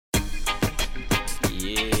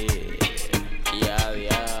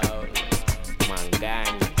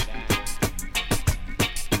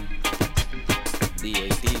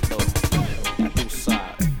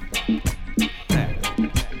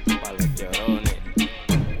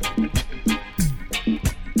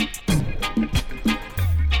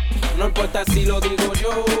si lo digo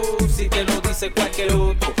yo, si te lo dice cualquier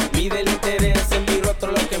otro. Mide el interés en mi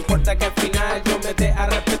rostro, lo que importa que al final yo me dé a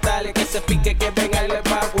respetarle, que se pique, que venga y le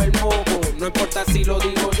bajo el moco. No importa si lo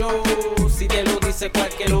digo yo, si te lo dice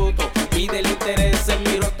cualquier otro. Mide el interés en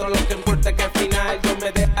mi rostro, lo que importa que al final yo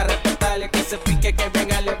me dé a respetarle, que se pique, que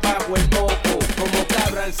venga y le bajo el moco. Como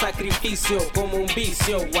cabra el sacrificio, como un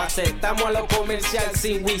vicio, o aceptamos a lo comercial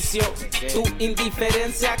sin juicio. Tu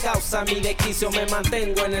indiferencia causa mi desquicio, me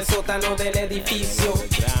mantengo en el sótano del edificio.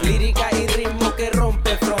 Lírica y ritmo que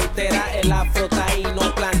rompe frontera, el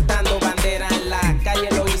afrotaíno plantando bandera en la calle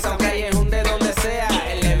Loíza, callejón de donde sea,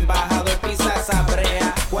 el embajador pisa esa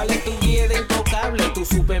brea. ¿Cuál es tu guía de intocable? Tú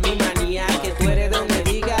supe mi manía, que tú eres de donde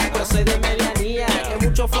diga, yo soy de medianía, que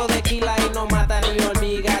mucho flow de quila y no mata ni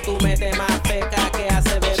hormiga. Tú metes más feca que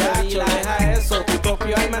hace verorila. Deja eso, tu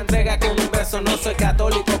propio alma entrega con un beso. No soy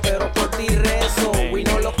católico, pero por ti rezo. Y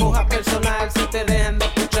no lo cojas personal si te dejan de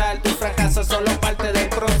escuchar. Tus fracasos son solo parte del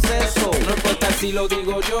proceso. No importa si lo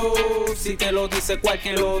digo yo, si te lo dice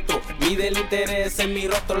cualquier otro. Mide el interés en mi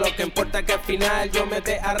rostro, lo que importa que al final yo me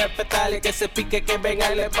dé a respetarle, que se pique, que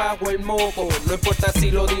venga y le bajo el moco. No importa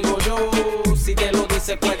si lo digo yo, si te lo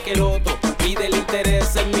dice cualquier otro. Mide el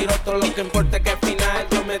interés en mi rostro, lo que importa que al final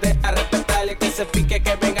yo me dé a respetarle, que se pique,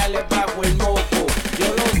 que venga y le bajo el moco. Yo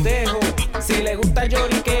los dejo, si les gusta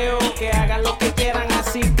Lloriqueo, que hagan lo que quieran,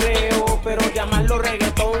 así creo. Pero llamarlo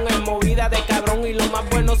reggaetón es movida de cabrón, y los más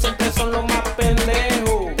buenos siempre son los más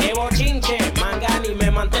pendejos. Que bochinche, Mangani,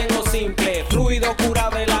 me mantengo simple, fluido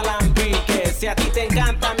curado del alambique. Si a ti te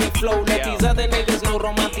encanta mi flow, le pisa de niggas, no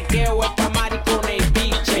romantiqueo, es pa' maricones y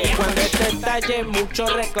biche. Cuando este estalle,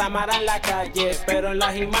 muchos reclamarán la calle, pero en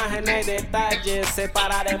las imágenes detalles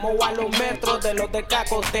separaremos a los metros de los de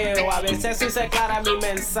Cacoteo. A veces sí se aclara mi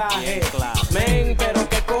mensaje, men, pero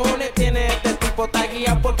qué cojones tiene este tipo, está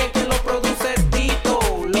guía porque quien lo produce es Tito.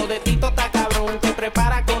 Lo de Tito está cabrón, te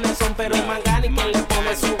prepara con eso, pero es Mangani quien le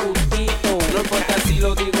pone su gustito. No importa si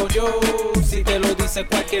lo digo yo, si te lo dice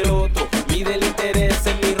cualquier otro. Mide el interés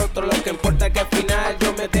en mi rostro, lo que importa que al final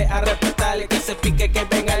yo me dé a respetarle, que se pique, que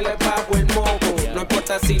venga y le bajo el moco. No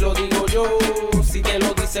importa si lo digo yo, si te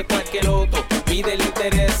lo dice cualquier otro. Mide el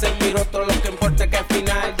interés en mi rostro, lo que importa que al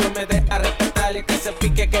final yo me dé a respetarle, que se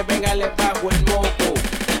pique, que venga y le bajo el moco.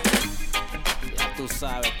 Ya tú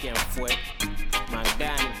sabes quién fue.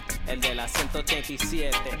 Mangani, el de la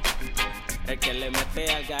 187, el que le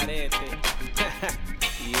mete al garete.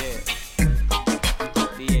 Yeah.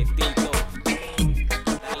 DJ Tito.